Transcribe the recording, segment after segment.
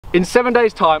In 7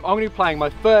 days time, I'm going to be playing my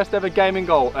first ever game in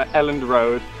goal at Elland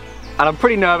Road. And I'm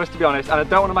pretty nervous, to be honest, and I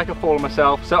don't want to make a fool of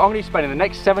myself. So I'm going to be spending the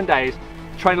next 7 days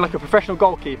training like a professional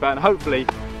goalkeeper, and hopefully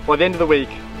by the end of the week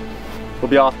we'll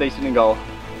be half decent in goal.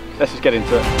 Let's just get into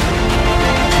it.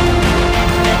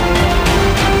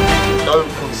 Don't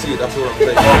concede, that's all I'm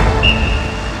saying.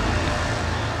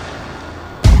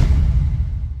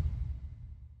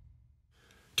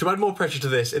 To add more pressure to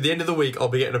this, at the end of the week I'll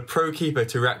be getting a pro keeper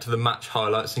to react to the match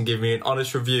highlights and give me an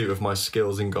honest review of my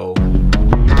skills in goal.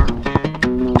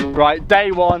 Right,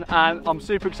 day one, and I'm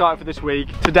super excited for this week.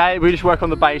 Today we just work on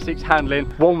the basics, handling.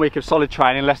 1 week of solid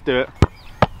training, let's do it.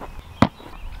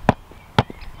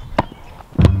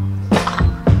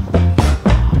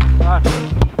 Right.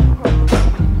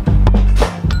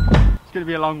 It's gonna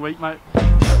be a long week, mate.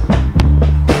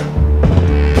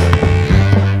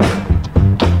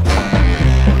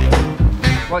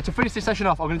 Right, to finish this session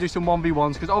off, I'm going to do some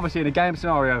 1v1s because obviously in a game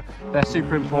scenario, they're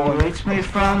super important. Reach me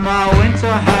from my winter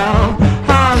hell.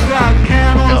 I've got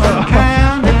candles and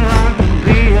candy. I can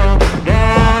be your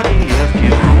daddy if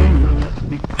you only let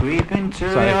me creep into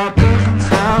your prison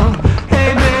cell.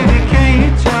 Hey baby,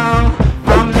 can you tell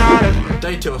I'm not a...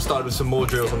 Day 2 I started with some more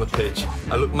drills on the pitch.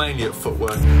 I looked mainly at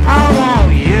footwork. I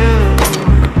want you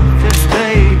to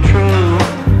stay true.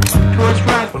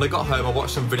 When I got home, I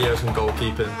watched some videos on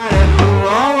goalkeeping.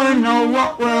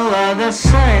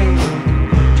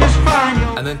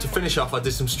 And then to finish off, I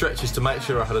did some stretches to make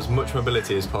sure I had as much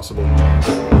mobility as possible.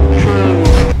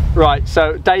 Right,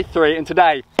 so day 3, and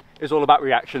today is all about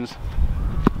reactions.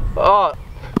 Oh,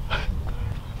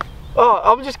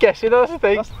 I'm just guessing, that's the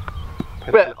thing.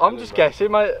 But I'm just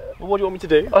guessing, mate. Well, what do you want me to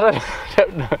do? I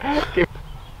don't know.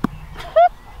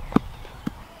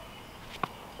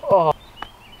 Oh.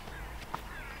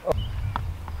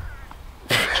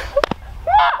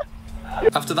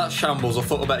 After that shambles, I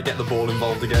thought I'd better get the ball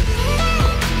involved again.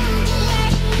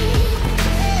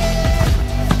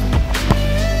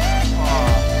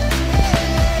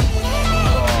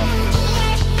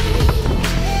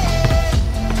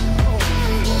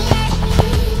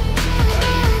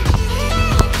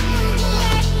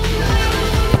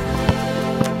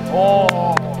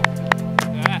 Oh,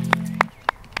 yeah.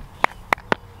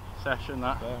 Session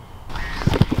that.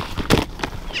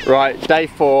 Right, day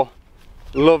 4.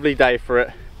 Lovely day for it,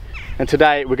 and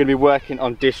today we're going to be working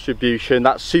on distribution.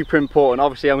 That's super important.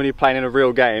 Obviously I'm going to be playing in a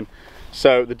real game,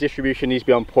 so the distribution needs to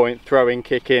be on point, throwing,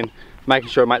 kicking, making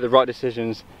sure I make the right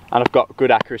decisions, and I've got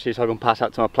good accuracy so I can pass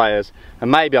out to my players,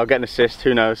 and maybe I'll get an assist,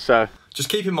 who knows. So just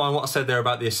keep in mind what I said there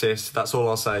about the assist, that's all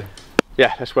I'll say.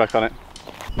 Yeah, let's work on it.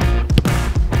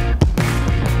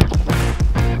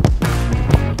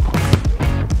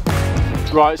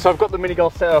 Right, so I've got the mini goal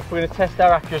set up. We're going to test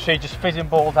our accuracy, just fizzing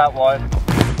balls out wide.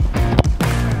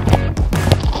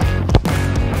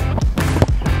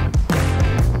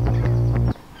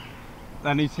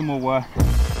 That needs some more work.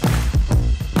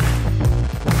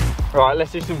 Right,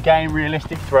 let's do some game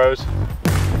realistic throws.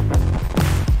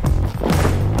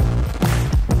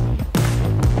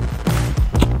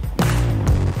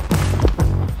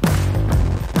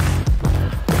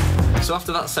 So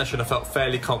after that session I felt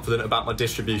fairly confident about my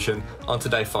distribution. On to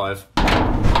day 5.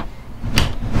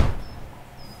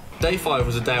 Day 5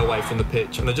 was a day away from the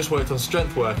pitch and I just worked on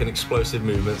strength work and explosive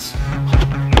movements.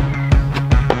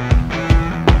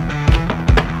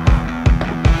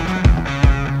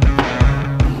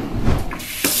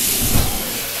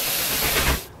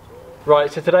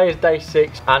 Right, so today is day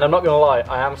 6, and I'm not going to lie,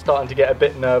 I am starting to get a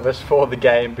bit nervous for the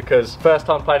game because first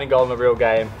time playing in goal in a real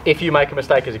game. If you make a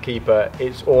mistake as a keeper,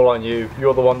 it's all on you.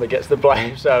 You're the one that gets the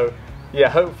blame. So yeah,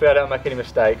 hopefully I don't make any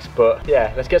mistakes, but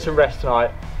yeah, let's get some rest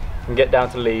tonight and get down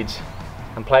to Leeds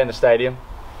and play in the stadium.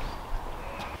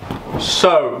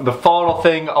 So the final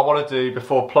thing I want to do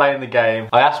before playing the game,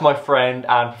 I asked my friend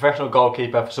and professional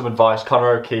goalkeeper for some advice,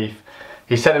 Connor O'Keefe.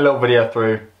 He sent a little video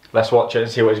through. Let's watch it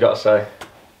and see what he's got to say.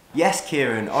 Yes,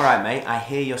 Kieran. Alright, mate. I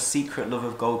hear your secret love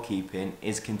of goalkeeping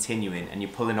is continuing and you're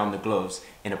pulling on the gloves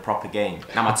in a proper game.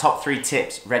 Now, my top 3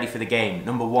 tips ready for the game.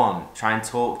 Number 1, try and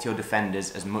talk to your defenders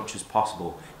as much as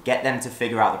possible. Get them to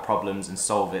figure out the problems and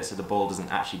solve it so the ball doesn't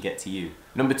actually get to you.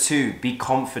 Number 2, be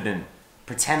confident.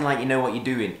 Pretend like you know what you're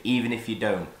doing, even if you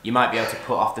don't. You might be able to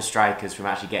put off the strikers from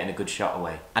actually getting a good shot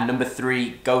away. And number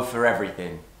 3, go for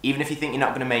everything. Even if you think you're not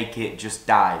going to make it, just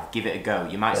dive. Give it a go.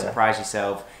 You might surprise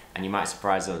yourself and you might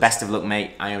surprise us. Best of luck,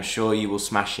 mate. I am sure you will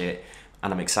smash it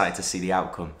and I'm excited to see the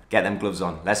outcome. Get them gloves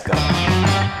on. Let's go.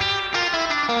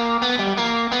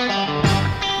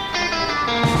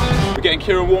 We're getting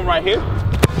Kieran warm right here.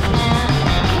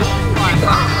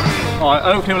 Alright,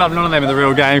 I don't think we'll have none of them in the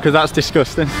real game because that's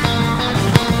disgusting.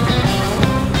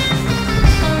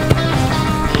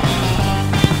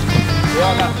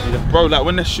 Bro, like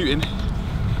when they're shooting,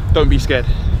 don't be scared.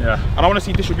 Yeah. And I want to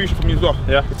see distribution from you as well.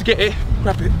 Yeah. To get it,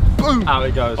 grab it, boom. Out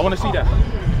it goes. I want to see that.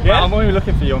 Yeah. I'm only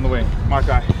looking for you on the wing. My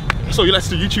guy. So you like to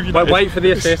do YouTube, you know. Wait for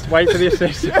the assist. Wait for the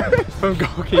assist from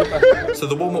goalkeeper. So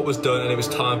the warm-up was done and it was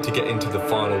time to get into the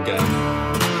final game.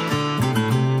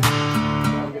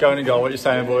 Going in goal, what are you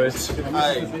saying, boys?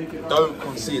 Hey, don't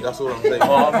concede, that's all I'm saying.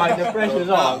 Oh, mate, the pressure's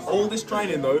on. All this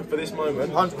training though, for this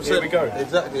moment, 100%. Here we go.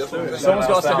 Exactly, that's what I'm saying. Someone's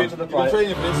got to step into the You've been plate.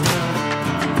 training for this.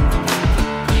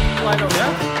 Line up,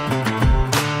 yeah?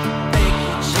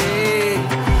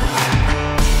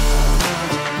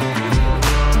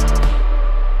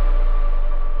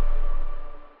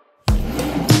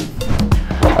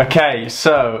 Okay,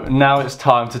 so now it's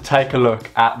time to take a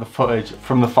look at the footage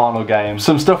from the final game.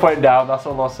 Some stuff went down, that's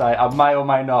all I'll say. I may or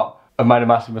may not have made a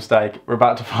massive mistake. We're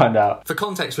about to find out. For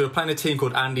context, we were playing a team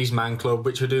called Andy's Man Club,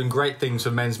 which are doing great things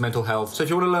for men's mental health. So if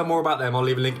you want to learn more about them, I'll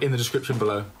leave a link in the description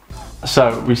below.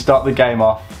 So we start the game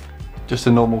off, just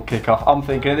a normal kickoff. I'm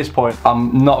thinking at this point,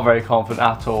 I'm not very confident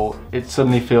at all. It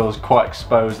suddenly feels quite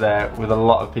exposed there with a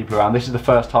lot of people around. This is the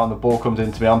first time the ball comes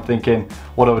into me. I'm thinking,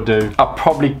 what do I do? I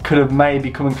probably could have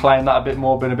maybe come and claimed that a bit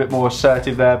more, been a bit more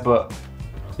assertive there, but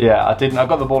yeah, I didn't. I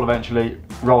got the ball eventually,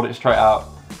 rolled it straight out.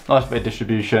 Nice bit of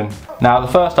distribution. Now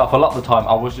the first half, a lot of the time,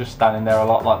 I was just standing there a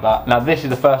lot like that. Now this is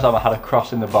the first time I had a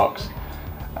cross in the box,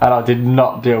 and I did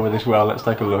not deal with this well. Let's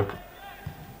take a look.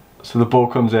 So the ball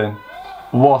comes in.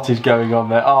 What is going on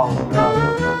there? Oh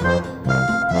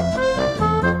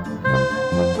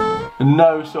no.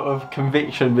 No sort of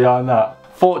conviction behind that.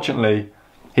 Fortunately,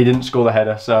 he didn't score the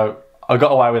header, so I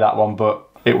got away with that one, but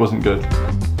it wasn't good.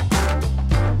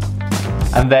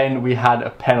 And then we had a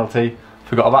penalty.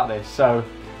 Forgot about this. So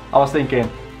I was thinking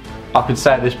I could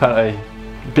save this penalty,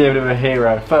 be a bit of a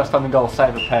hero. First time in goal,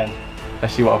 save a pen.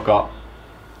 Let's see what I've got.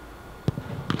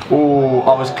 Oh,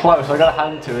 I was close. I got a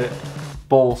hand to it.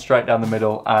 Ball straight down the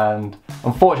middle, and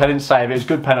unfortunately I didn't save it. It was a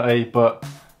good penalty, but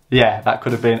yeah, that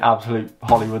could have been absolute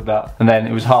Hollywood, that. And then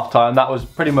it was half time. That was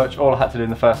pretty much all I had to do in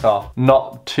the first half.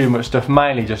 Not too much stuff,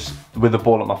 mainly just with the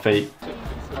ball at my feet.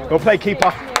 Go play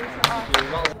keeper.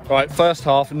 Right, first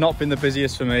half, not been the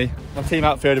busiest for me. My team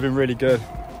outfield have been really good.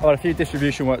 I've had a few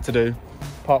distribution work to do.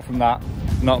 Apart from that,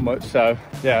 not much, so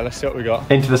yeah, let's see what we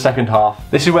got. Into the second half.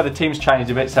 This is where the team's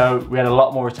changed a bit, so we had a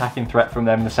lot more attacking threat from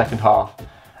them in the second half.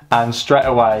 And straight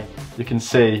away, you can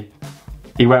see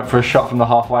he went for a shot from the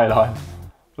halfway line.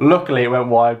 Luckily it went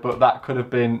wide, but that could have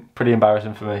been pretty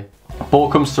embarrassing for me. Ball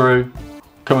comes through,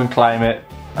 come and claim it,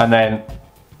 and then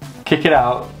kick it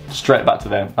out, straight back to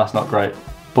them. That's not great.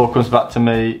 Ball comes back to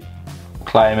me,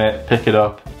 claim it, pick it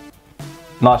up.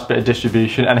 Nice bit of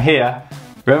distribution. And here,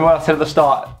 remember when I said at the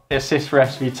start, assist for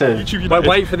SV2?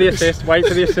 Wait for the assist, wait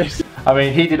for the assist. I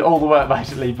mean, he did all the work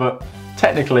basically, but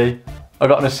technically, I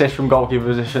got an assist from goalkeeper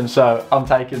position, so I'm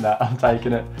taking that, I'm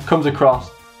taking it. Comes across,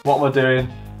 what am I doing?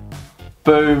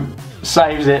 Boom,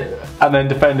 saves it, and then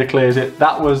defender clears it.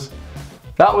 That was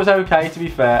okay, to be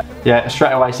fair. Yeah,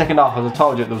 straight away, second half, as I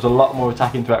told you, there was a lot more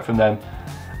attacking threat from them.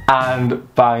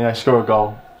 And bang, they score a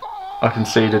goal. I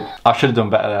conceded. I should have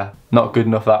done better there. Not good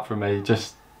enough that from me.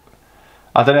 Just,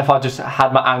 I don't know if I just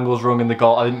had my angles wrong in the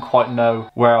goal. I didn't quite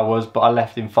know where I was, but I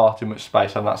left him far too much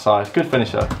space on that side. Good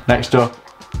finisher. Next up.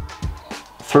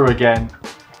 Through again,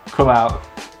 come out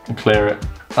and clear it.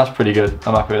 That's pretty good,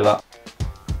 I'm happy with that.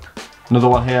 Another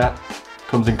one here,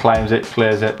 comes and claims it,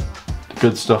 clears it.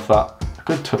 Good stuff that.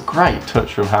 Great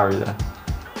touch from Harry there.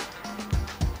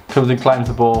 Comes and claims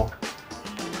the ball.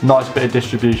 Nice bit of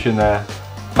distribution there.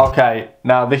 Okay,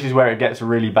 now this is where it gets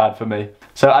really bad for me.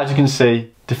 So as you can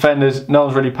see, defenders, no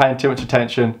one's really paying too much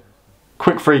attention.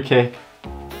 Quick free kick.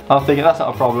 I'm thinking that's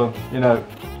not a problem, you know,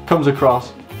 comes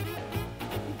across.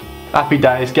 Happy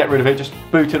days, get rid of it, just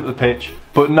boot it up the pitch.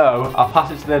 But no, I pass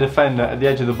it to their defender at the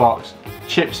edge of the box,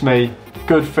 chips me,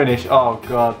 good finish. Oh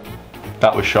God,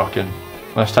 that was shocking.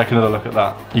 Let's take another look at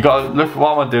that. You gotta look at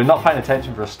what am I doing, not paying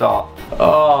attention for a start.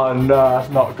 Oh no, that's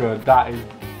not good. That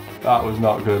was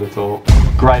not good at all.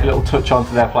 Great little touch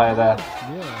onto their player there.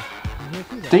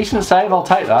 Decent save, I'll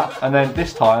take that. And then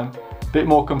this time, a bit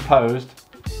more composed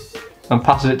and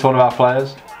passes it to one of our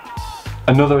players.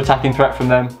 Another attacking threat from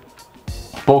them.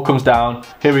 Ball comes down,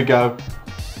 here we go.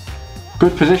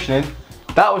 Good positioning.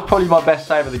 That was probably my best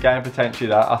save of the game, potentially,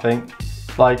 that, I think.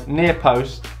 Like, near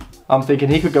post, I'm thinking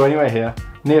he could go anywhere here.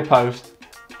 Near post,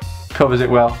 covers it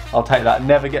well, I'll take that.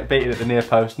 Never get beaten at the near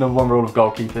post, #1 rule of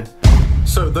goalkeeping.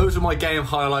 So those are my game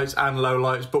highlights and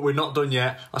lowlights, but we're not done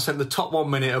yet. I sent the top 1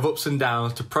 minute of ups and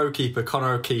downs to pro keeper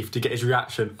Connor O'Keefe to get his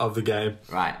reaction of the game.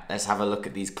 Right, let's have a look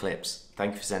at these clips.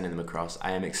 Thank you for sending them across.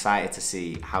 I am excited to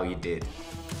see how you did.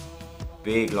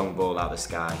 Big long ball out the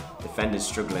sky. Defender's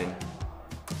struggling.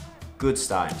 Good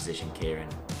starting position, Kieran.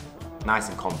 Nice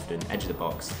and confident, edge of the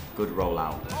box. Good roll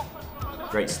out.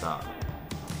 Great start.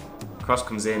 Cross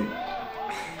comes in.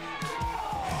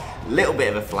 Little bit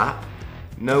of a flap.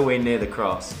 Nowhere near the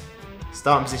cross.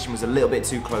 Starting position was a little bit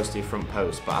too close to your front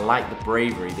post, but I like the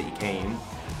bravery that you came.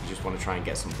 You just want to try and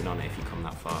get something on it if you come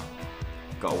that far.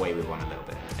 Got away with one a little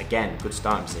bit. Again, good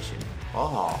starting position.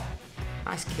 Oh,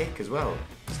 nice kick as well.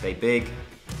 Stay big,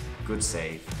 good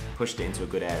save. Pushed it into a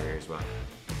good area as well.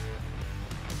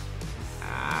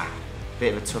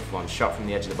 Bit of a tough one, shot from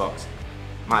the edge of the box.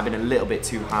 Might have been a little bit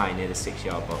too high near the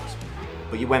 6-yard box,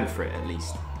 but you went for it at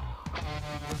least.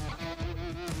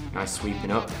 Nice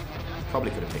sweeping up. Probably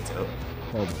could have picked it up.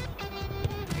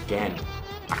 Again,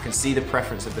 I can see the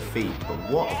preference of the feet, but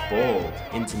what a ball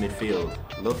into midfield.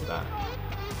 Love that.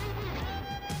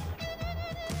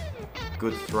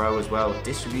 Good throw as well.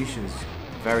 Distribution's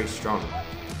very strong.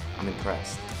 I'm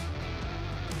impressed.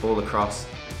 Ball across.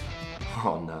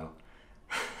 Oh no.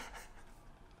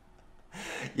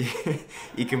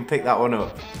 You can pick that one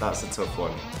up. That's a tough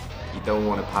one. You don't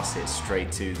want to pass it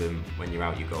straight to them when you're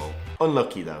out your goal.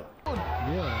 Unlucky though.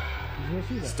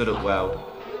 Stood up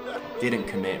well. Didn't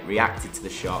commit. Reacted to the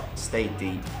shot. Stayed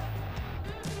deep.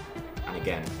 And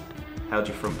again, held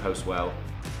your front post well.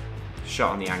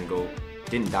 Shot on the angle.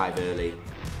 Didn't dive early.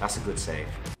 That's a good save.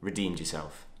 Redeemed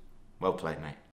yourself. Well played, mate.